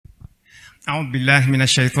أعوذ بالله من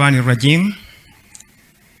الشيطان الرجيم.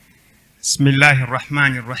 بسم الله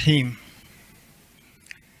الرحمن الرحيم.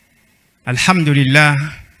 الحمد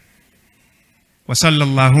لله وصلى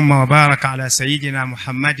اللهم وبارك على سيدنا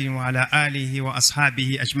محمد وعلى آله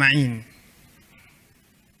وأصحابه أجمعين.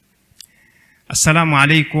 السلام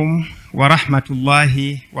عليكم ورحمة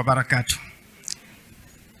الله وبركاته.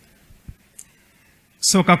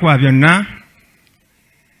 Soka kwa byonna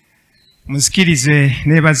muzikirize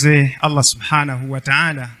nebaze Allah subhanahu wa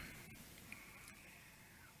ta'ala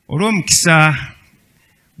olw'omukisa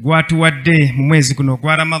gwatuwadde mu mwezi guno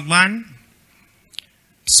gwa Ramadan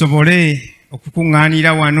tusobole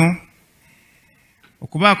okukuŋŋaanira wano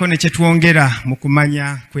okubaako ne kye twongera mu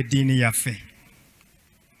kumanya kw'eddiini yaffe.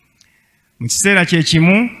 Mu kiseera kye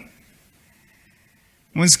kimu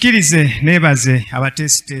muzikirize nebaze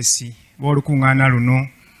abateesiteesi b'olukuŋŋaana luno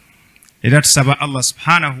era tusaba Allah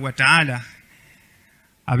subhanahu wa ta'ala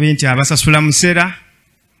abenti abasasula musera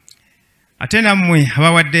ate nammwe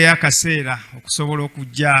abawaddeyo akaseera okusobola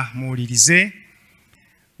okujja muwulirize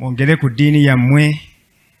mwongere ku ddiini yammwe.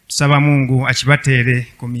 Tusaba Mungu akibateere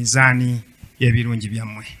ku mizaani y'ebirungi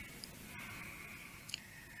byammwe.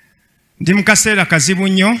 Ndi mu kaseera kazibu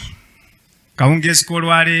nnyo kawungeezi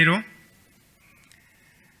k'olwaleero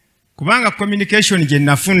kubanga communication gye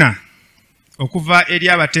nafuna okuva eri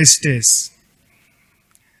abateesiteesi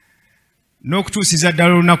n'okutuusiza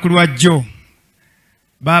ddala olunaku lwa jjo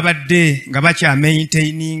babadde nga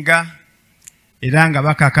bakyamaintaininga era nga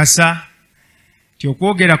bakakasa nti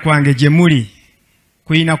okwogera kwange gye muli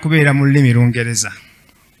kuyina kubeera mu lulimi Lungereza.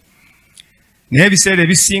 Naye ebiseera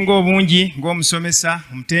ebisinga obungi ng'omusomesa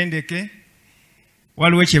omutendeke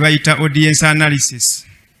waliwo kye bayita audience analysis,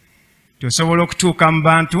 tosobola okutuuka mu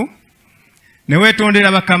bantu ne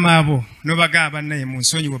weetondera bakama abo n'obagamba naye mu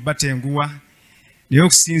nsonyi bwe batenguwa naye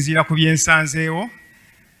okusinziira ku byensanzeewo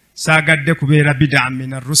saagadde kubeera bid'a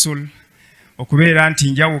min ar-rusul, okubeera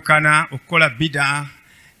nti njawukana okukola bid'a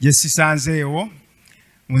gye sisanzeewo,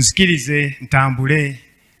 munzikirize ntambule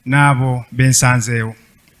n'abo bensanzeewo.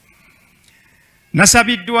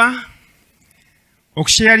 Nasabiddwa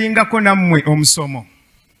okusheeringako nammwe omusomo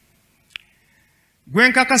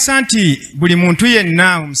gwenkakasa nti buli muntu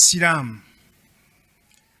yenna omusiraamu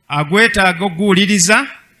agwetaaga okuguwuliriza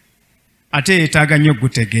ate yeetaaga nnyo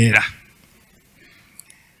okugutegeera.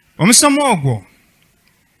 Omusomo ogwo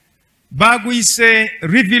baaguyise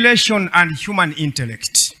Revelation and Human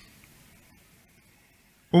Intellect,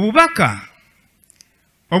 obubaka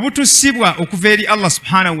obutussibwa okuva eri Allah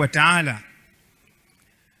subhanahu wa ta'ala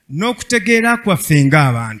n'okutegeera kwaffe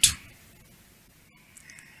ng'abantu.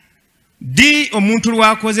 Ddi omuntu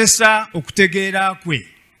lwakozesa okutegeera kwe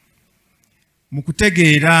mu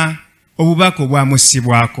kutegeera obubaka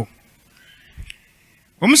obwamussibwako.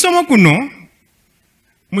 Omusomo guno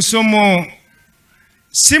musomo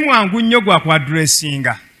si mwangu nnyo gwa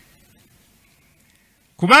kwadressinga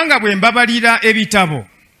kubanga bwe mbabalira ebitabo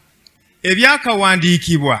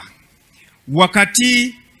ebyakawandiikibwa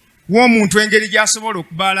wakati w'omuntu engeri gy'asobola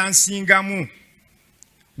okubalansingamu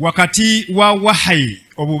wakati wa wahayi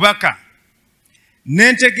obubaka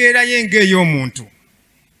n'entegeera ye ng'ey'omuntu,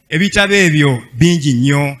 ebitabo ebyo bingi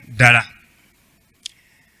nnyo ddala.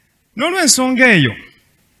 N'olw'ensonga eyo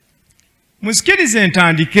muzikirize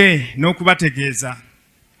ntandike n'okubategeeza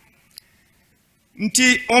nti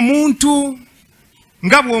omuntu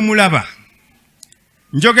nga bw'omulaba,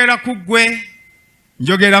 njogera ku ggwe,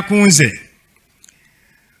 njogera ku nze,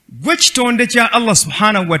 gwe kitonde kya Allah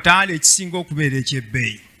subhanahu wa ta'ala ekisinga okubeera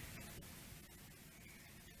ekyebbeeyi.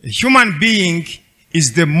 A human being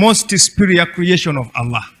is the most superior creation of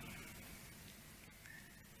Allah.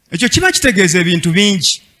 Ekyo kiba kitegeeza ebintu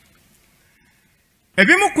bingi.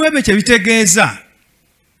 Ebimu ku ebyo kye bitegeeza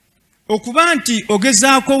okuba nti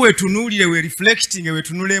ogezaako weetunuulire, reflecting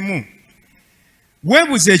weetunulemu,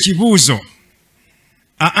 weebuze ekibuuzo,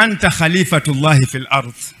 a anta khalifatullahi fil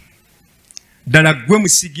ardh, ddala gwe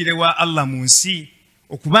musigire wa Allah mu nsi,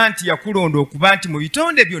 okuba nti yakulonda okuba nti mu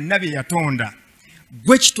bitonde byonna bye yatonda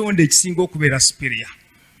gwe kitonde ekisinga okubeera superior.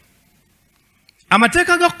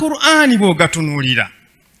 Amateeka ga Qur'ani bw'ogatunuulira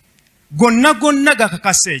gonna gonna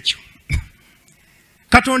gakakasa ekyo.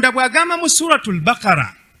 Katonda bw'agamba mu suratul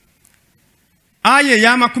Baqara aya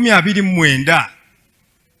ya 29,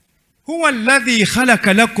 huwa alladhi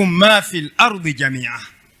khalaqa lakum ma fil ardi jami'a,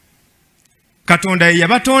 Katonda ye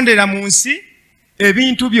yabatondera mu nsi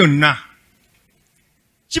ebintu byonna.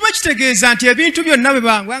 Kiba kitegeeza nti ebintu byonna bwe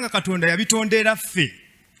bangwanga Katonda yabitondera ffe,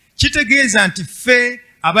 kitegeeza nti ffe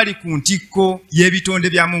abali ku ntikko y'ebitonde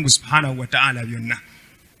bya Mungu subhanahu wa ta'ala byonna.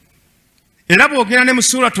 Era bw'ogenda ne mu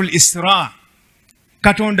suratul Isra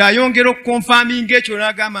Katonda ayongera okukonfaminga ekyo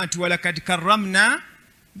n'agamba nti walakad karramna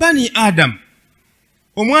bani Adam.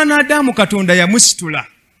 Omwana Adamu Katonda yamusitula.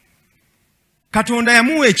 Katonda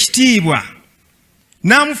yamuwa ekitiibwa.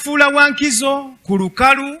 N'amufuula wankizo ku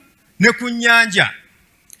lukalu ne ku nnyanja.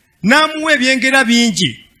 N'amuwa ebyengera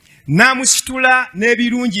bingi. N'amusitula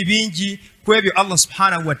n'ebirungi bingi ku ebyo Allah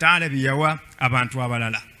subhanahu wa ta'ala bye yawa abantu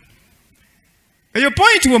abalala. Eyo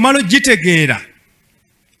point bw'omala ogitegeera,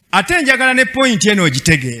 ate njagala ne point eno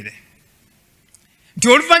ogitegeere. Nti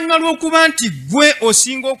oluvannyuma lw'okuba nti gwe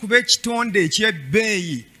osinga okuba ekitonde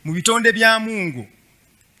eky'ebbeeyi mu bitonde bya Mungu,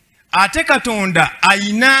 ate Katonda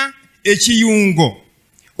ayina ekiyungo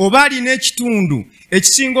oba alina ekitundu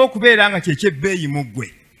ekisinga okubeera nga kyekyebbeeyi mu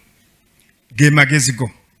ggwe. Ge magezi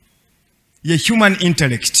go. Ye human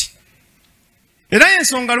intellect. Era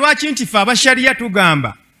y'ensonga lwaki nti ffe abashariya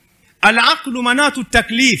tugamba al-aqlu manatu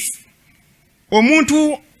taklif.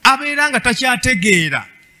 Omuntu abeera nga takyategeera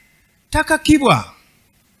takakibwa.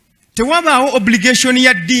 Tewabaawo obligation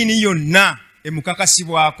ya ddiini yonna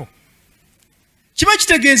emukakasibwako. Kiba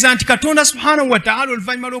kitegeeza nti Katonda subhanahu wa ta'ala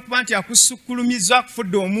oluvannyuma lw'okuba nti akusukulumiza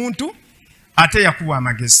akufudde omuntu ate yakuwa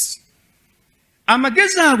amagezi.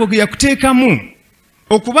 Amagezi ago ge yakuteekamu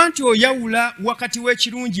okuba nti oyawula wakati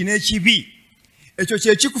w'ekirungi n'ekibi, ekyo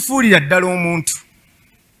kye kikufuulira ddala omuntu.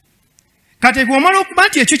 Kati bw'omala okuba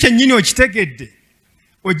nti ekyo kyennyini okitegedde,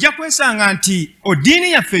 ojja kwesanga nti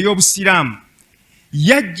oddiini yaffe ey'Obusiraamu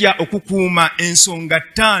yajja okukuuma ensonga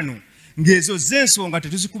 5 ng'ezo z'ensonga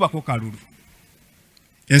tetuzikubako kalulu.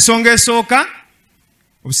 Ensonga esooka,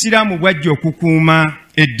 Obusiraamu bwajja okukuuma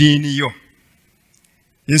eddiini yo.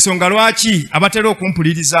 Ensonga lwaki abatera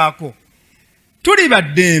okumpulirizaako, tuli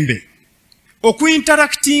baddembe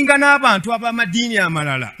okuinteractinga n'abantu ab'amadiini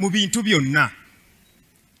amalala mu bintu byonna.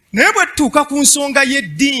 Naye bwe tutuuka ku nsonga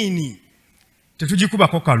y'eddiini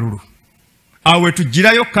tetugikubako kalulu. Awo we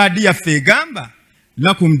tugirayo kaadi yaffe egamba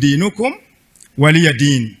lakum diinukum waliya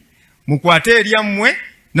diini. Mukwate eryammwe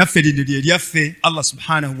naffe lino ly'eryaffe Allah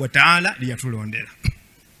subhanahu wa ta'ala lyatulondera.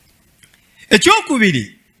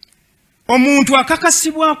 Ekyokubiri, omuntu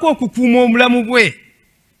akakasibwako okukuuma obulamu bwe.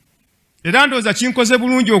 Era ndowooza kinkoze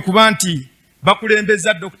bulungi okuba nti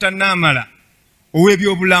bakulembeza Dr. Namala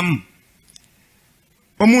ow'ebyobulamu.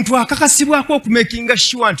 Omuntu akakasibwako okumakinga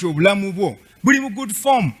sure nti obulamu bwo buli mu good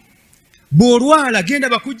form. Bw'olwala genda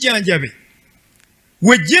bakujjanjabe.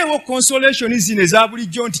 Wejjeewo consolation zino eza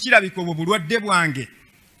bulijjo nti kirabika obwo bulwadde bwange.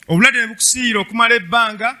 Obulwadde ne bukusiira okumala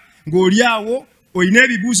ebbanga ng'oli awo olina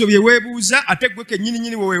ebibuuzo bye weebuuza ate gwe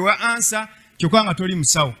kennyini bwe weewa ansa kyokka nga toli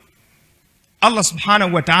musawo. Allah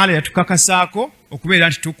subhanahu wa ta'ala yatukakasaako okubeera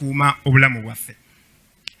nti tukuuma obulamu bwaffe.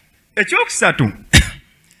 Ekyokusatu,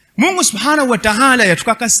 Mungu subhanahu wa ta'ala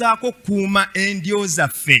yatukakasaako okukuuma endyo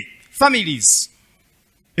zaffe, families.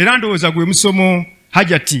 Era ndowooza gwe musomo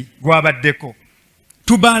hajati gwabaddeko.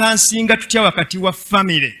 Tubalansinga tutya wakati wa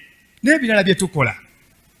family n'ebirala bye tukola.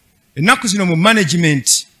 Ennaku zino mu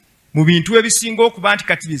management, mu bintu ebisinga okuba nti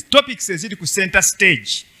kati topics eziri ku center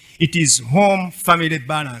stage, it is home family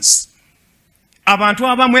balance. Abantu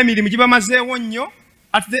abamu emirimu gibamazeewo nnyo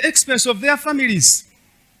at the expense of their families.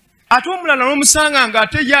 Ate omulala n'omusanga nga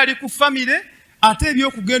ate yali ku family, ate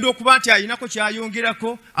ebyokugenda okuba nti ayinako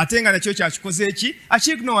kyayongerako, ate nga nakyo kyakikoze eki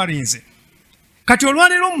akignorinze. Kati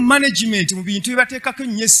olwaleero mu management mu bintu byebateekako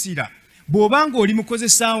nnyo essira, bw'obanga oli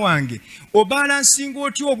mukozesa wange obalansinga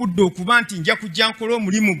otya obudde okuba nti nja kujja nkola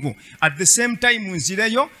omulimu gwo at the same time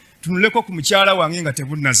nzireyo tunuleko ku mukyala wange nga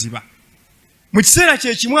tebunnaziba. Mu kiseera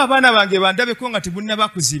kye kimu abaana bange bandabeko nga tebunnaba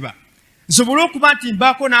kuziba, nsobole okuba nti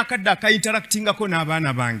mbaako n'akadde akainteractingako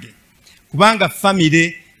n'abaana bange. Kubanga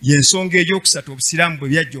family y'ensonga ey'okusatu Obusiraamu bwe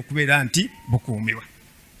byajja okubeera nti bukuumibwa.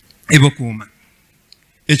 Ebukuuma.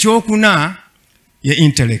 Ekyokuna ye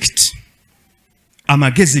intellect.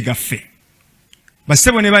 Amagezi gaffe.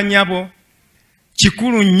 Basebo ne bannyabo,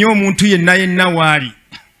 kikulu nnyo omuntu yenna waali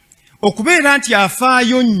okubeera nti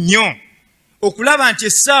afaayo nnyo okulaba nti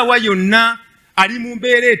essaawa yonna ali mu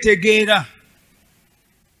mbeera etegeera.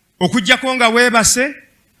 Okuggyako nga weebase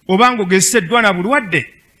oba ng'ogezeseddwa na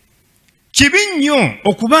bulwadde. Kibi nnyo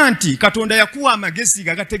okuba nti Katonda yakuwa amagezi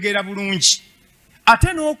gagategeera bulungi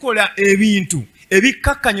ate n'okola ebintu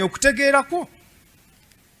ebikkakkanya okutegeerako.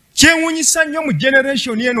 Kyewuunyisa nnyo mu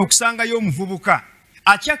generation eno okusangayo omuvubuka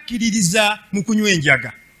akyakkiririza mu kunywa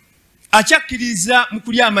enjaga, akyakkiririza mu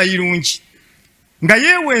kulya amayirungi, nga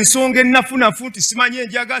yeewa ensonga ennafunafu nti simanyi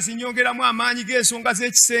enjaga zinyongeramu amaanyi g'ensonga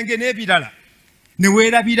z'ekisenge n'ebirala. Ne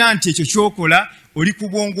weerabira nti ekyo kyokola oli ku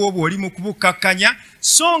bwongo obwo oli mu kubukkakkanya,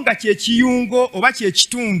 so nga kyekiyungo oba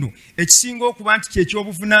kyekitundu ekisinga okuba nti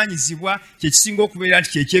kyekyobuvunaanyizibwa, kyekisinga okubeera nti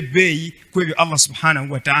kyekyebbeeyi ku ebyo Allah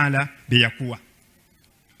subhanahu wa ta'ala bye yakuwa.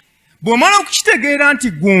 bw'omala okukitegeera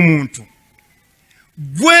nti gwe omuntu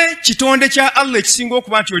gwe kitonde kya Allah ekisinga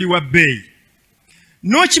okuba nti oli wa bbeeyi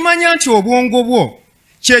n'okimanya nti obwongo bwo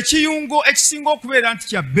kye kiyungo ekisinga okubeera nti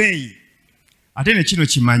kya bbeeyi ate ne kino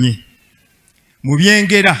kimanye mu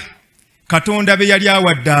byengera Katonda be yali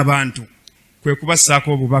awadde abantu kwe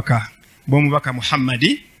kubassaako obubaka bw'omubaka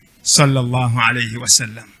Muhammadi sallallahu alayhi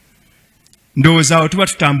wasallam. Ndowooza awo tuba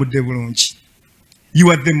tutambudde bulungi.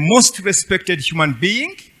 You are the most respected human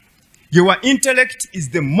being. Your intellect is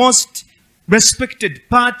the most respected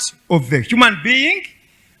part of the human being.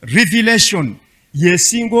 Revelation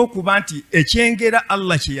yesinga okuba nti ekyengera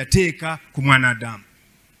Allah kye yateeka ku mwanadamu.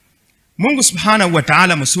 Mungu subhanahu wa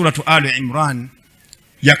ta'ala mu suratu Ali Imran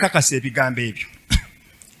yakakasa ebigambo ebyo.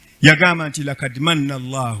 Yagamba nti lakad manna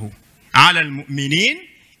Allahu ala almu'minin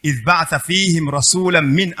idh ba'atha fihim rasulan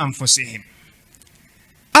min anfusihim.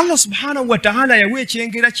 Allah subhanahu wa ta'ala yawe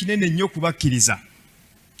ekyengera kinene nnyo kubakkiriza.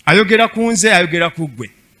 Ayogera ku nze, ayogera ku ggwe.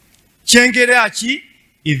 Kyengera ki?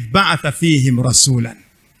 Idh ba'atha fihim rasulan.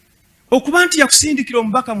 Okuba nti yakusindikira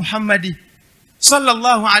omubaka Muhammadi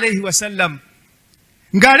sallallahu alayhi wasallam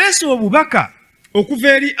ng'aleese obubaka okuva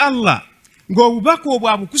eri Allah, ng'obubaka obwo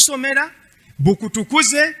abukusomera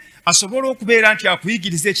bukutukuze, asobola okubeera nti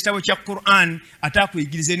akuyigiriza ekitabo kya Qur'an ate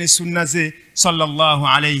akuyigirize ne sunna ze sallallahu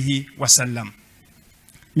alayhi wasallam.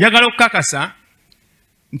 Njagala okukakasa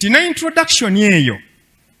nti na introduction eyo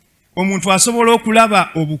omuntu asobola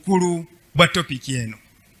okulaba obukulu bwa topiki eno.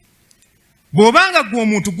 Bw'obanga gwe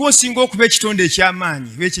omuntu gw'osinga okuba ekitonde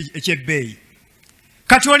eky'amaanyi eky'ebbeeyi,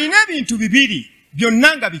 kati olina ebintu bibiri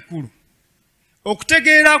byonna nga bikulu,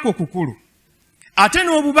 okutegeera kwo kukulu, ate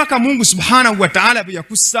n'obubaka Mungu subhanahu wa ta'ala bwe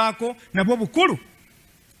yakussaako nabwo bukulu.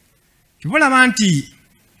 Tubulaba nti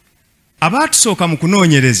abaatusooka mu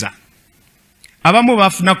kunoonyereza abamu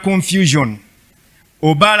bafuna confusion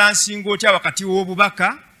obalansinga otya wakati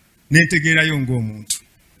w'obubaka n'entegeerayo ng'omuntu.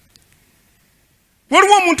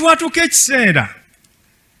 Waliwo omuntu atuuka ekiseera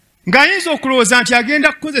ng'ayinza okulowooza nti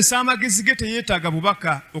agenda kukozesa amagezi ge teyeetaaga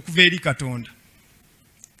bubaka okuva eri Katonda.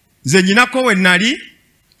 Nze nnyinako we nnali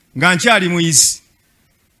nga nkyali muyizi,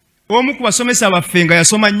 omu ku basomesa baffe nga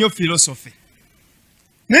yasoma nnyo philosophy,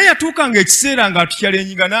 naye yatuukanga ekiseera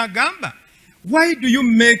ng'atukyalenyinga n'agamba, why do you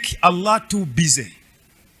make Allah too busy?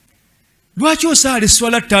 Lwaki osaala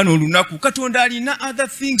esswala 5 olunaku? Katonda alina other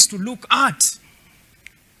things to look at.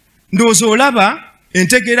 Ndowooza olaba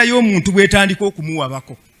entegeera y'omuntu bw'etandika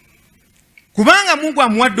okumuwabako. Kubanga Mungu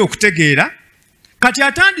amuwadde okutegeera, kati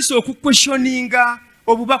atandise okukwesyoninga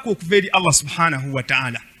obubaka okuva eri Allah subhanahu wa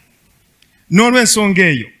ta'ala. N'olw'ensonga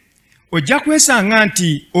eyo ojja kwesanga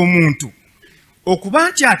nti omuntu okuba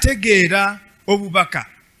nti ategeera obubaka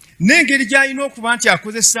n'engeri gy'alina okuba nti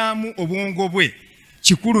akozesaamu obwongo bwe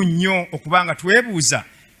kikulu nnyo okuba nga twebuuza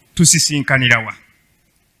tusisinkanirawa.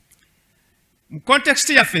 Mu context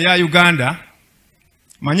yaffe ya Uganda,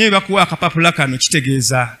 manye bakuwa akapapula kano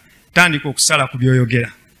kitegeeza tandika okusala ku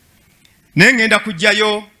byoyogera. Naye ngenda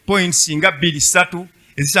kujjayo points nga 2-3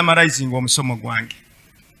 ezisummarizing omusomo gwange.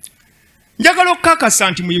 Njagala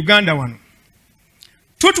okukakasa nti mu Uganda wano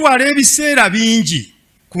tutwala ebiseera bingi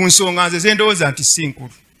ku nsonga nze zendowooza nti si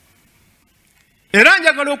nkulu. Era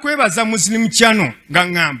njagala okwebaza Muslim Channel nga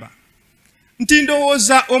ngamba nti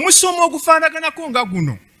ndowooza omusomo ogufaanaganako nga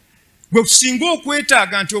guno gwe kusinga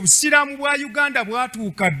okwetaaga nti obusiraamu bwa Uganda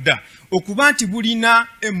bwatuuka dda okuba nti bulina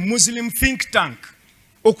a Muslim think tank,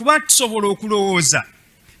 okuba nti tusobola okulowooza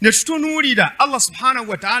ne tutunuulira Allah subhanahu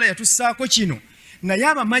wa ta'ala yatussaako kino. Naye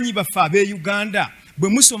abamanyi baffe ab'e Uganda bwe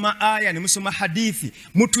musoma aya ne musoma hadithi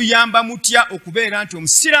mutuyamba mutya okubeera nti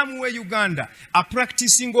omusiraamu w'e Uganda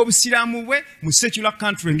apracticing obusiraamu bwe mu secular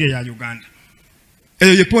country ng'eya Uganda?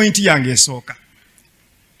 Eyo ye point yange esooka.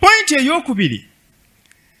 Point ey'okubiri,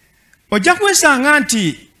 ojja kwesanga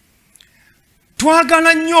nti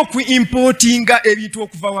twagala nnyo okuimportinga ebintu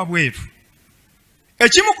okuva wabweru.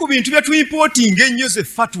 Ekimu ku bintu bye tuimportinga ennyo ze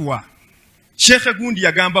fatwa. Sheikh gundi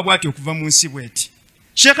yagamba bwati okuva mu nsi bweti.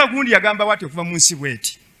 Sheikh gundi yagamba bwati okuva mu nsi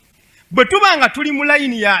bweti. Bwe tubanga tuli mu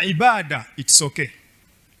layini ya ibada, it's okay.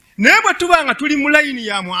 Naye bwe tubanga tuli mu layini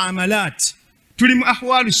ya muamalat, tuli mu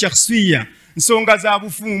ahwalu shakhsiya, nsonga za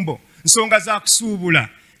bufumbo, nsonga za kusuubula,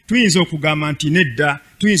 tuyinza okugamba nti nedda,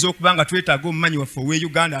 tuyinza okubanga twetaaga omumanyi waffe ow'e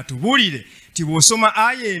Uganda atubuulire ti bw'osoma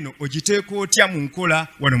aya eno ogiteeka otya mu nkola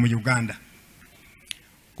wano mu Uganda.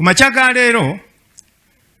 Ku makya ga leero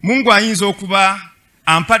Mungu ayinza okuba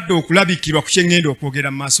ampadde okulabikirwa ku kye ngenda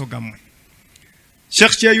okwogera mu maaso gammwe.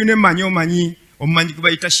 Sheikh Kyeyune mmanyi omumanyi gwe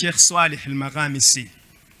bayita Sheikh Salih al-Maghamisi.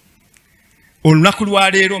 Olunaku lwa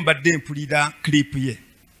leero mbadde mpulira clip ye.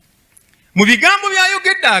 Mu bigambo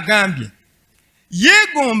by'ayogedde agambye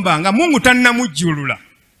yeegomba nga Mungu tannamujjulula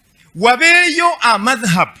wabeeyo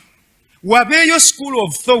amadhhab, wabeeyo school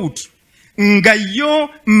of thought nga yo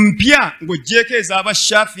mpya ng'oggyeko ez'aba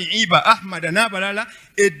Shafi'i ba Ahmad n'abalala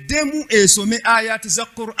eddemu esome ayati za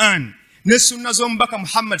Qur'an ne sunna z'omubaka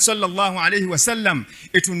Muhammad sallallahu alayhi wa sallam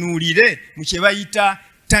etunuulire mu kye bayita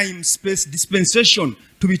time space dispensation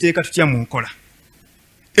tubiteeka tutya mu nkola.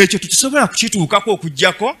 Ekyo tukisobola kukituukako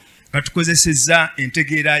okuggyako nga tukozesezza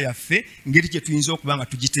entegeera yaffe ngeri gye tuyinza okuba nga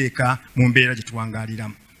tugiteeka mu mbeera gye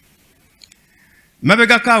tuwangaaliramu.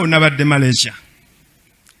 Mabegakaawo nabadde Malaysia.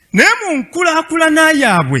 Naye mu nkulaakulana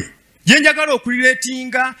yaabwe gye njagala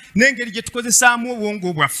okulireetinga n'engeri gye tukozesaamu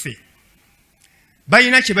obwongo bwaffe.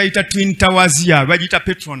 Bayina kye bayita Twin Towers yaabwe bagiyita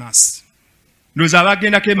Petronas. Ndowooza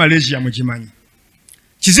abagendako e Malaysia mugimanyi.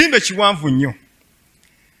 Kizimbe kiwanvu nnyo.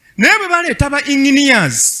 Naye bwe baleeta ba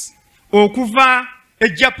engineers okuva e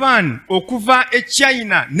Japan, okuva e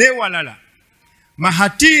China n'ewalala,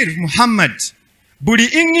 Mahathir Muhammad buli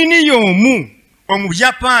engineer omu omu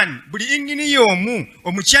Japan, buli engineer omu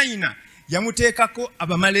omu China yamuteekako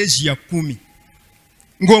aba Malaysia 10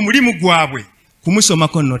 ng'omulimu gwabwe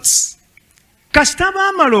kumusomako notes. Kasita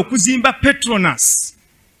baamala okuzimba Petronas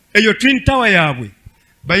eyo Twin Tower yaabwe,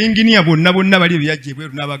 ba engineer bonna bali byajje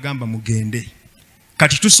bweru n'abagamba mugende.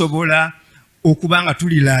 Kati tusobola okuba nga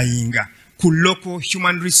tulilayinga ku local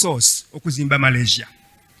human resource okuzimba Malaysia.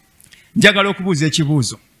 Njagala okubuuza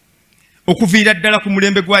ekibuuzo. Okuviira ddala ku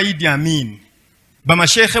mulembe gwa Idi Amin,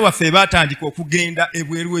 bamasheekhe waffe baatandika okugenda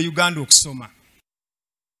ebweru e Uganda okusoma.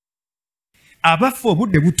 Abaffe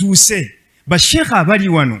obudde butuuse, basheekhe abali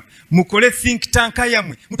wano mukole think tank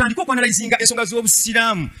yamwe mutandika okwanalizinga ensonga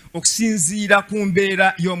z'obusiraamu okusinziira ku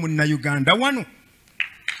mbeera y'omunna-Uganda wano.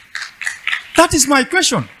 That is my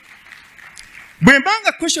question. Bwe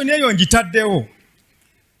mbanga question eyo ngitaddewo,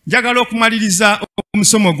 njagala okumaliriza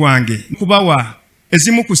omusomo gwange kubawa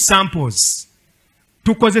ezimu ku samples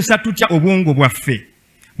tukozesa tutya obwongo bwaffe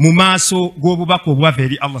mu maaso g'obubaka obwava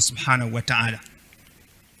eri Allah subhanahu wa ta'ala.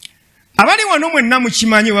 Abali wano mwenna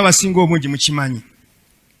mukimanyi oba basinga obungi mukimanyi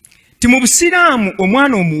ti mu busiraamu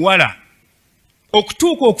omwana omuwala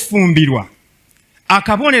okutuuka okufumbirwa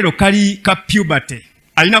akabonero kali ka puberty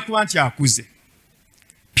alina kuba nti akuze.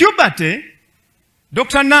 Puberty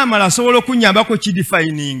Dr. Namala asobola okunyambako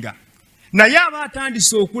kidifininga, naye aba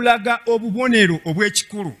atandise okulaga obubonero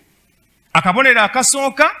obw'ekikulu. Akabonero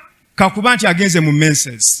akasooka kakuba nti agenze mu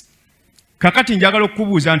menses. Kakati njagala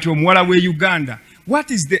okubuuza nti omuwala w'e Uganda,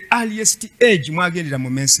 what is the earliest age mwagendera mu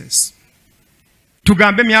menses?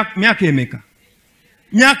 Tugambe myaka emeka?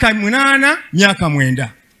 Myaka 8, myaka 9.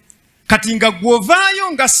 Kati nga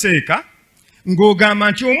gwovaayo nga seeka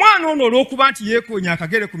ng'ogamba nti omwana ono olw'okuba nti yeekoonya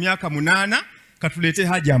akagere ku myaka 8 katuleete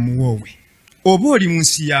haja muwoowe. Oba oli mu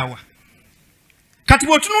nsi yawa? Kati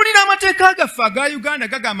bw'otunuulira amateeka gaffe aga Uganda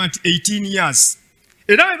gagamba nti 18 years.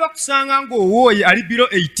 Era bwe bakusanga ng'owooye ali below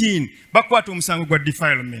 18 bakwata omusango gwa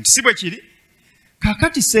defilement. Si bwe kiri?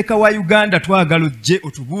 Kakati seeka wa Uganda twagala ojje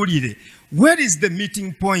otubuulire, where is the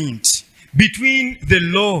meeting point between the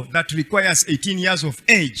law that requires 18 years of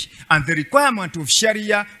age and the requirement of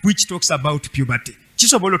Sharia which talks about puberty?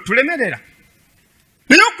 Kisobola tulemerera.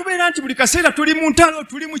 Naye okubeera nti buli kaseera tuli mu ntalo,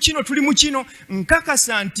 tuli mu kino,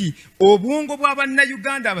 nkakasa nti obwongo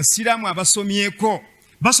bw'Abannayuganda abasiraamu abasomyeko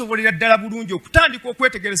basobolera ddala bulungi okutandika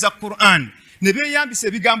okwetegereza Qur'an ne beeyambisa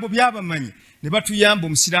ebigambo by'abamanyi ne batuyamba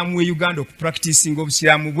omusiraamu w'e Uganda okupracticinga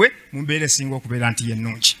obusiraamu bwe mu mbeera esinga okubeera nti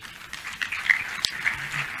yennungi.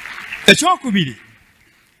 Ekyokubiri,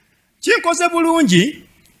 kinkoze bulungi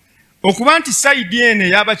okuba nti sayidi eno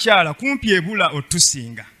ey'abakyala kumpi ebula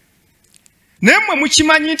otusinga. Naye mmwe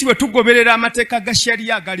mukimanyi nti bwe tugoberera amateeka ga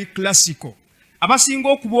Sharia agali classical, abasinga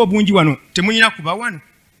okuba obungi wano temulina kuba wano.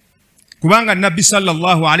 Kubanga Nabbi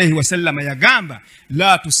sallallahu alayhi wa sallam yagamba,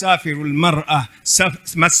 la tusafiru almar'a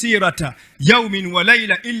masirata yawmin wa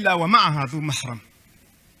layla illa wa ma'aha dhu mahram.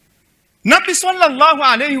 Nabbi sallallahu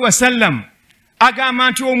alayhi wa sallam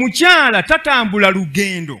agamba nti omukyala tatambula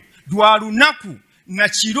lugendo lwa lunaku na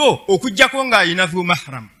kiro okujjako ng'ayina dhu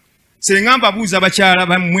mahram. Senga mbabuuza abakyala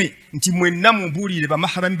bammwe nti mwenna mumbuulire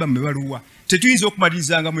bamaharami bammwe baluwa, tetuyinza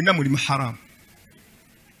okumaliriza mwenna muli muharamu.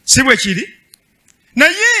 Si bwe kiri?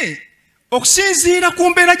 Naye okusinziira ku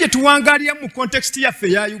mbeera gye tuwangaalira mu context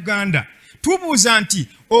yaffe ya Uganda, tubuuza nti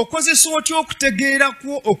okozesa otya okutegeera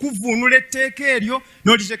kwo okuvuunula etteeka eryo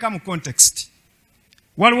n'oliteeka mu context.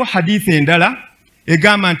 Waliwo hadithi endala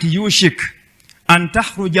egamba nti yushik an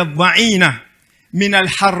takhruja dhaina min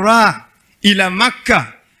alharra ila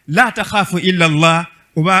Makka la takhafu illa Allah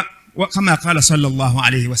wa kama qala sallallahu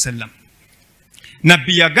alayhi wa sallam.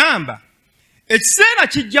 Nabbi yagamba ekiseera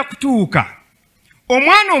kijja kutuuka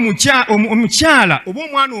omwana omukyala oba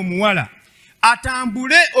omwana omuwala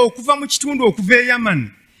atambule okuva mu kitundu okuva e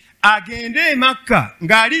Yaman agende e Makka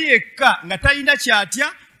ng'ali yekka nga talina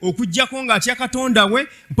kyatya okujjako ng'atya Katonda we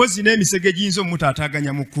mpozi n'emisege giyinza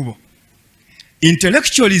omutaataaganya mu kkubo.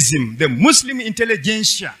 Intellectualism, the Muslim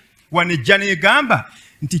intelligentsia, wanejja n'egamba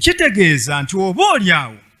nti kitegeeza nti oba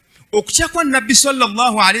olyawo okutya kwa Nabbi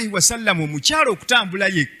sallallahu alayhi wasallam omukyalo okutambula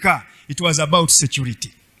yekka, it was about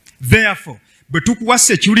security. Therefore, bwe tukuwa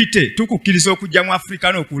security tukukkiriza okujja mu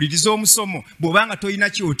Afrika n'okuwuliriza omusomo bw'obanga toyina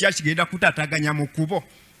kyotya kigenda kutaataaganya mu kkubo.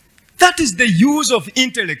 That is the use of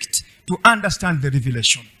intellect to understand the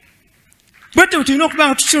revelation. Bwete tulina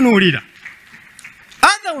okubanga tutunuulira.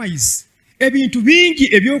 Otherwise, ebintu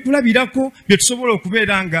bingi ebyokulabirako bye tusobola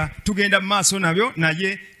okubeera nga tugenda mu maaso nabyo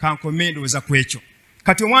naye kankomendooza ku ekyo.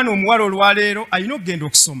 Kati omwana omuwala olwaleero alina okugenda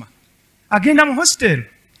okusoma. Agenda mu hostel.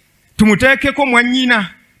 Tumuteekeko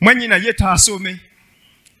mwannyina ye taasome.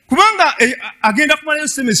 Kubanga agenda kumalayo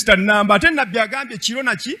semester nnamba ate Nabbi agambye kiro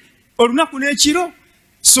naki olunaku n'ekiro.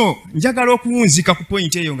 So njagala okuwunzika ku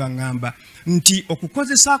point eyo nga ngamba nti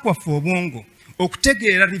okukozesa kwaffe obwongo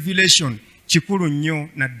okutegeera revelation kikulu nnyo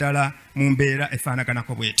naddala mu mbeera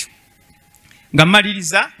efaanaganako bwetyo. Nga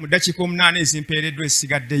mmaliriza mu ddakiika 8 ezimpeereddwa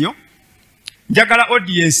esigaddeyo, njagala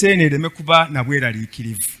audience eno ereme kuba na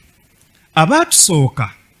bweraliikirivu.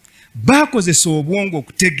 Abaatusooka baakozesa obwongo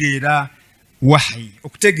okutegeera wahi,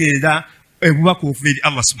 okutegeera obubaka okuva eri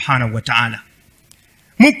Allah subhanahu wa ta'ala.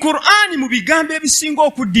 Mu Qur'ani mu bigambo ebisinga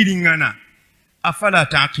okuddiriŋŋana, afala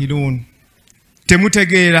taqilun,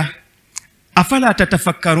 temutegeera, afala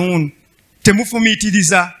tatafakkarun,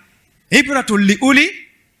 temufumiitiriza, ibratul li uli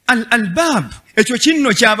al albab, ekyo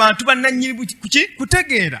kinno ky'abantu bannannyini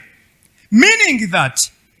kutegeera. Meaning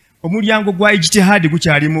that omulyango gwa ijtihadi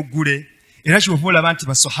gukyali muggule era kyova olaba nti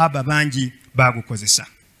basahaba bangi baagukozesa.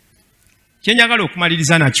 Kyenjagala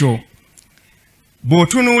okumaliriza nakyo,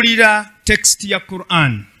 bw'otunuulira text ya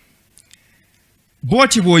Quran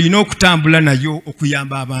bw'oti bw'olina okutambula nayo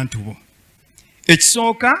okuyamba abantu bo.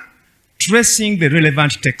 Ekisooka, tracing the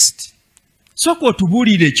relevant text. Sooka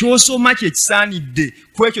otubuulire ky'osoma kyekisaanidde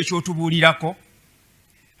ku ekyo ky'otubuulirako.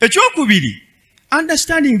 Ekyokubiri,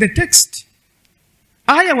 understanding the text.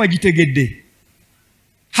 Aya wagitegedde,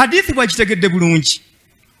 hadithi wagitegedde bulungi.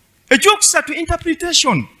 Ekyokusatu,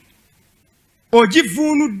 interpretation.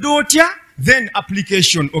 Ogivuunudde otya, then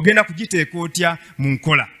application, ogenda kugiteeka otya mu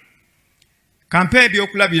nkola. Kampe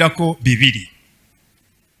ebyokulabirako bibiri.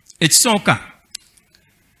 Ekisooka,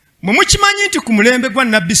 mwe mukimanyi nti ku mulembe gwa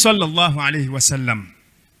Nabbi sallallahu alayhi wasallam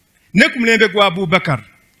ne ku mulembe gwa Abubakar,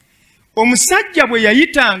 omusajja bwe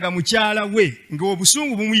yayitanga mukyala we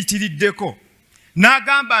ng'obusungu bumuyitiriddeko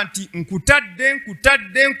n'agamba nti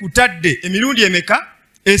nkutadde emirundi emeka?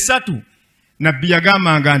 3. Nabbi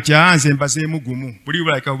yagambanga nti nze mbazeemu gumu, buli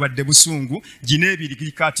bulabika bubadde busungu, gino ebiri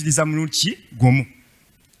gikaatiriza muluki gumu.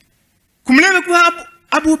 Ku mulembe gwa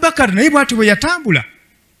Abubakar naye bw'atyo bwe yatambula.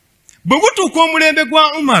 Bwe gutuuka omulembe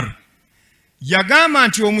gwa Umar, yagamba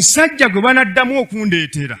nti omusajja gwe banaddamu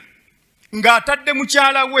okundeetera ng'atadde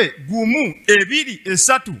mukyala we gumu, 2,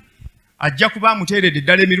 3, ajja kuba amuteeredde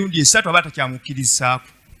ddala emirundi 3 aba takyamukkirizaako.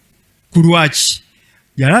 Ku lwaki?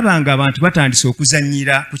 Yalabanga abantu batandise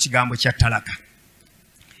okuzannyira ku kigambo kya talaka.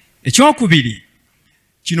 Ekyokubiri,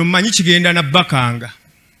 kino mumanyi kigenda nabbakanga.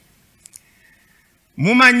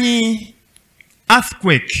 Mumanyi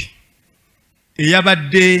earthquake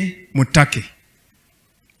eyabadde mu Turkey.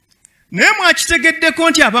 Naye mwakitegeddeko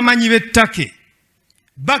nti abamanyi b'ettake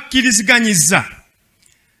bakkiriziganyizza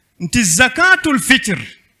nti zakatul fitr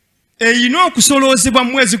eyina okusoloozebwa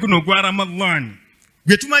mu mwezi guno gwa Ramadan.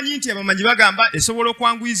 Gwe tumanyi nti abamanyi bagamba esobola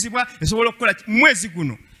okwanguyizibwa, esobola okukola mu mwezi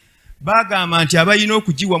guno. Bagamba nti abayina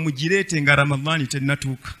okugiwa mugireete nga Ramadan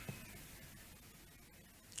tennatuuka.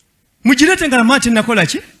 Mugireete nga Ramadan tennakola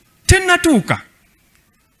ki? Tennatuuka.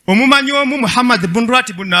 Omumanyi omu Muhammad ibn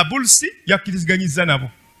Ratib Nabulsi yakkiriziganyizza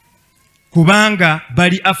nabo. Kubanga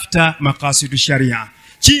bali after maqasidu sharia.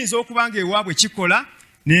 Kiyinza okubanga ewaabwe kikola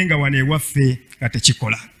naye nga wano ewaffe nga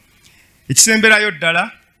tekikola. Ekisemberayo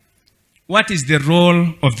ddala, what is the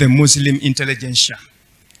role of the Muslim intelligentsia?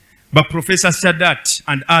 Ba Professor Sadat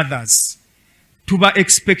and others tuba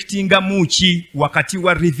expectinga muki wakati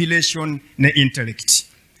wa revelation ne intellect.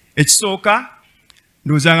 Ekisooka,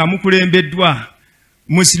 ndowooza mukulembeddwa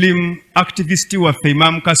Muslim activist waffe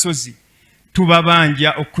Imam Kasozi,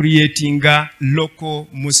 tubabanja okcreatinga local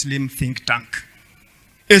Muslim think tank.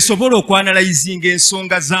 Esobola okwanalizinga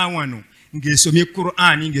ensonga za wano ng'esomye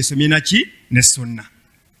Qur'ani, ng'esomye naki ne Sunna.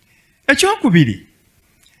 Ekyokubiri,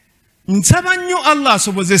 nsaba nnyo Allah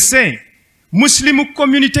asobozese Muslim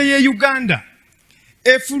community ye Uganda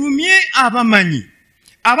efulumye abamanyi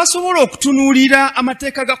abasobola okutunuulira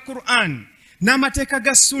amateeka ga Qur'an n'amateeka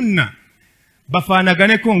ga sunna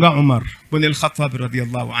bafaanaganeko nga Umar bin al-Khattab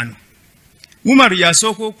radiyallahu anhu. Umar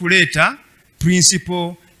yasooka okuleeta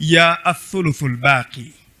principle ya athuluthul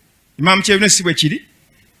baqi. Imam Kyebune si bwe kiri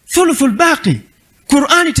thuluthul baqi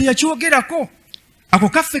Qur'ani teyakyogerako ako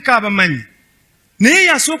kaffe k'abamanyi naye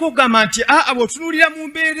yasooka okugamba nti bw'otunuulira mu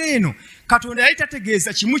mbeera eno Katonda yali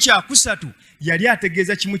tategeeza kimu kyakusatu yali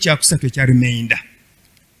ategeeza kimu kyakusatu ekya remainder.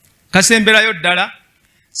 Kasemberayo ddala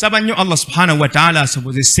saba nnyo Allah subhanahu wa ta'ala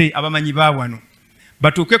asobozese abamanyi ba wano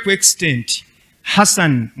batuuke ku extent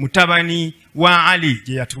Hassan mutabani wa Ali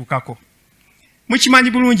gye yatuukako.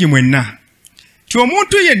 Mukimanyi bulungi mwenna ti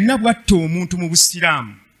omuntu yenna bw'atta omuntu mu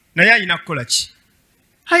Busiraamu naye alina kukola ki?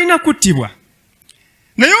 Alina kuttibwa.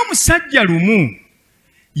 Naye omusajja lumu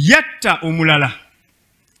yatta omulala.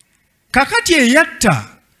 Kakati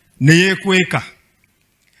eyatta ne yeekweka.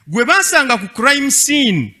 Gwe baasanga ku crime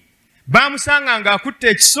scene baamusanga ng'akutte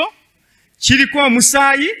ekiso kiriko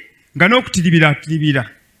omusaayi nga n'okutiribira.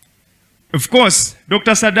 Of course,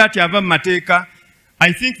 Dr. Sadati ava mu mateeka.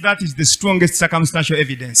 I think that is the strongest circumstantial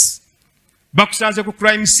evidence. Bakusanze ku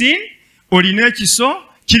crime scene, olina ekiso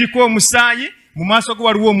kiriko omusaayi, mu maaso go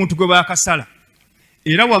waliwo omuntu gwe baakasala.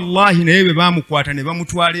 Era wallahi naye bwe baamukwata ne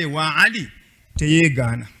bamutwala ewa Ali,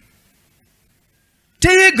 teyeegaana.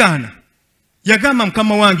 Yagamba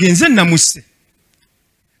mukama wange nze namusse.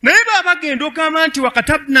 Naye baabagenda okugamba nti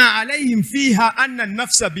wakatabna alayhim fiha anna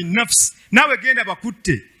nafsa binnafsi. Naawe genda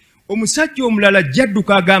bakutte. Omusajja omulala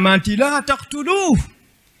jadduka agamba nti la taqtuluhu.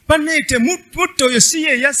 Banneete mutta oyo si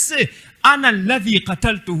ye yasse. Ana alladhi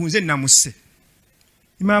qataltuhu, nze namusse.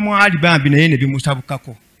 Imaamu Ali bambi naye ne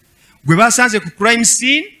bimutabukako. Gwe basanze ku crime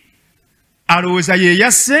scene alowooza ye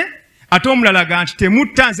yasse ate omulala ga nti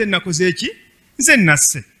temutta nze nakoze eki? Nze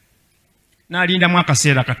nasse. N'alindamu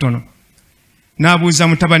akaseera katono. N'abuuza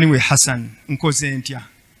mutabani we Hassan, nkoze ntya?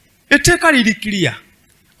 Etteeka liri clear.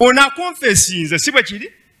 Ono akonfesinze si bwe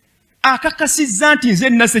kiri? Akakasizza nti nze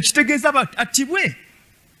nasse kitegeeza attibwe.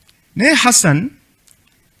 Naye Hassan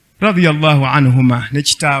radiyallahu anhuma ne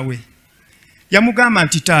kitaawe yamugamba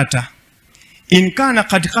nti taata, in kaana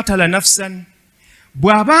qad qatala nafsan,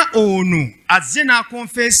 bw'aba ono azze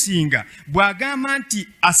n'akonfesinga bw'agamba nti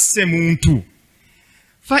asse muntu,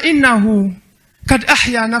 fa innahu kad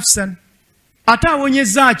ahya nafsan, ate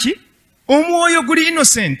awonyezza ki? Omwoyo guli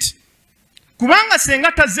innocent. Kubanga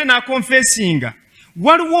senga tazze n'akonfesinga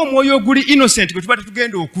waliwo omwoyo guli innocent gwe tuba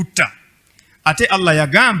tetugenda okutta. Ate Allah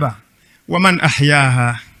yagamba waman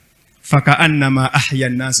ahyaha fakaannama ahya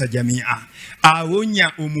nnasa jamia,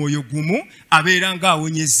 awonya omwoyo gumu abeera nga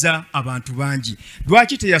awonyezza abantu bangi.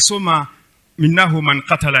 Lwaki teyasoma minnahu man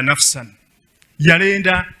qatala nafsan,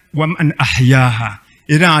 yalenda waman ahyaha?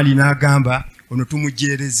 Era Ali n'agamba ono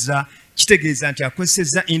tumujeereza, kitegeeza nti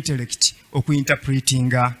akozesezza intellect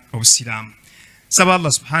okuinterpretinga Obusiraamu. Saba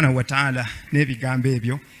Allah subhanahu wa ta'ala n'ebigambo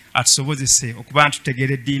ebyo atusobozese okuba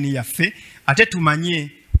tutegeera eddiini yaffe, ate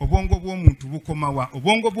tumanye obwongo bw'omuntu bukomawa.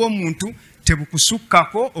 Obwongo bw'omuntu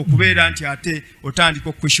tebukusukkako okubeera nti ate otandika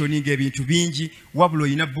okukwestioninga ebintu bingi, wabula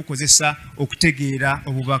olina bukozesa okutegeera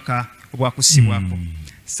obubaka obwakusibwako.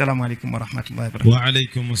 Assalamu alaikum wa rahmatullahi wa barakatuh. Wa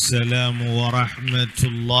alaikum assalam wa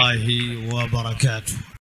rahmatullahi wa barakatuh.